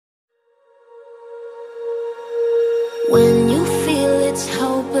When you feel it's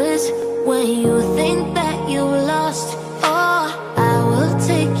hopeless, when you think that you lost, oh, I will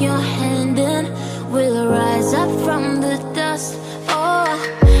take your hand and we'll rise up from the dust. Oh,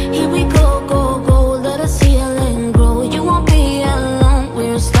 here we go, go, go, let us heal and grow. You won't be alone,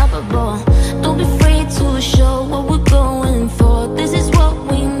 we're unstoppable. Don't be afraid to show what we're going for. This is what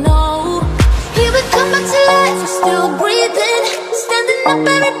we know. Here we come back to life, we're still breathing. Standing up,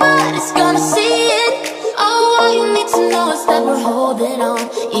 everybody's gonna see it. Oh, all you need to know is that we're holding on.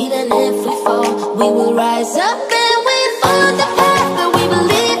 Even if we fall, we will rise up and we follow the path that we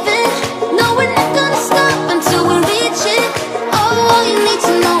believe in. No, we're not gonna stop until we reach it. Oh, all you need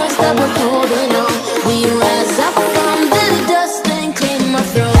to know is that we're holding on. We rise up from the dust and claim our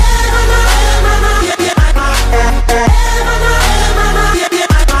throne.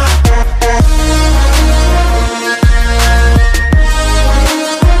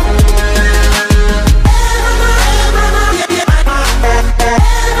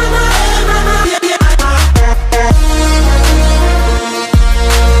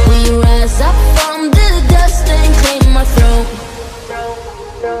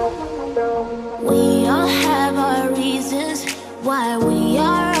 We all have our reasons why we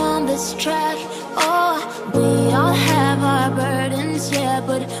are on this track. Oh, we all have our burdens, yeah,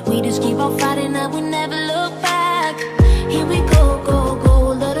 but we just keep on fighting and we never look back. Here we go, go,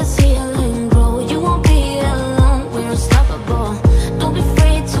 go, let us heal and grow. You won't be alone, we're unstoppable. Don't be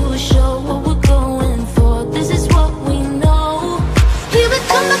afraid to show what we're going for. This is what we know. Here we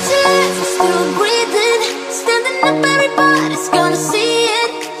come back to life, we're still breathing. Standing up, everybody's gonna see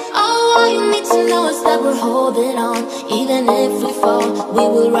it. All you need to know is that we're holding on. Even if we fall, we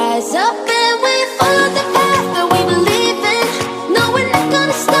will rise up and we follow the path that we believe in. No, we're not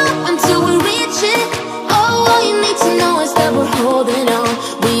gonna stop until we reach it. Oh, all you need to know is that we're holding on.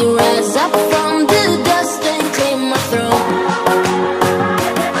 We rise up from the dust and claim our throne.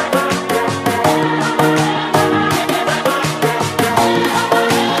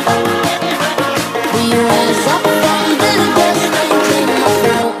 We rise up from the dust and claim our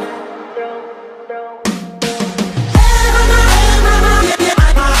throne.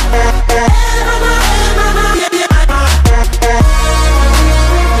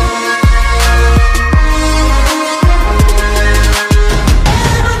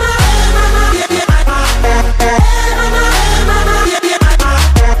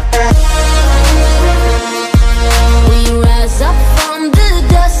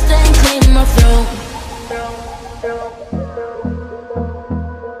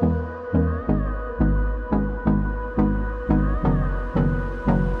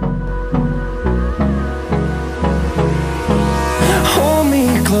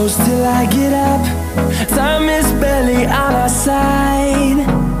 Close till I get up. Time is barely on our side.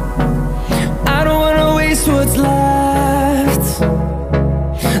 I don't wanna waste what's left.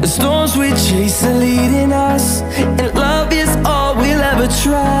 The storms we chase are leading us, and love is all we'll ever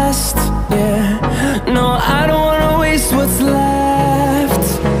trust. Yeah, no, I don't wanna waste what's left.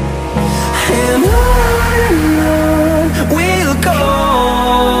 And on we'll go,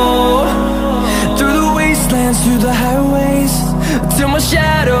 through the wastelands, through the highways, till my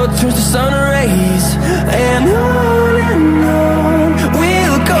shadow turns to sun rays. And on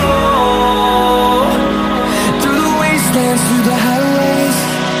we'll go, through the wastelands, through the highways,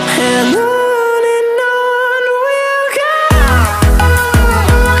 and on we'll go.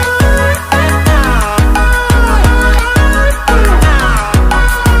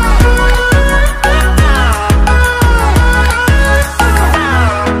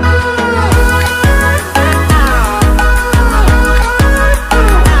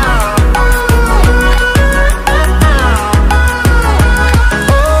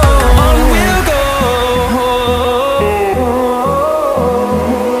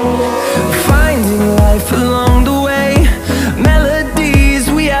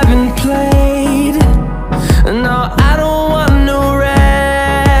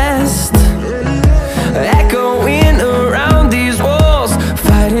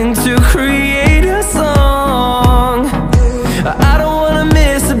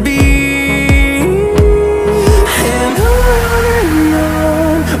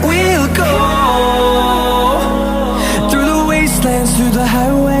 Through the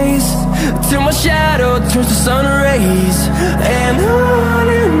highways, till my shadow turns to sun rays. And on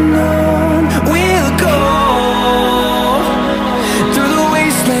we'll go, through the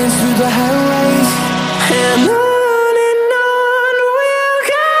wastelands, through the highways, and on we'll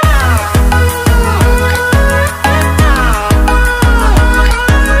go.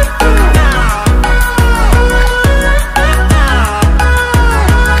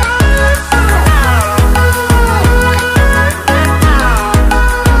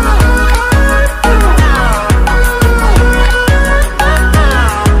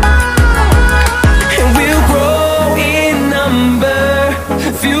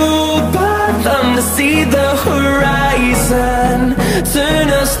 fueled by them to see the horizon, turn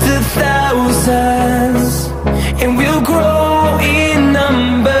us to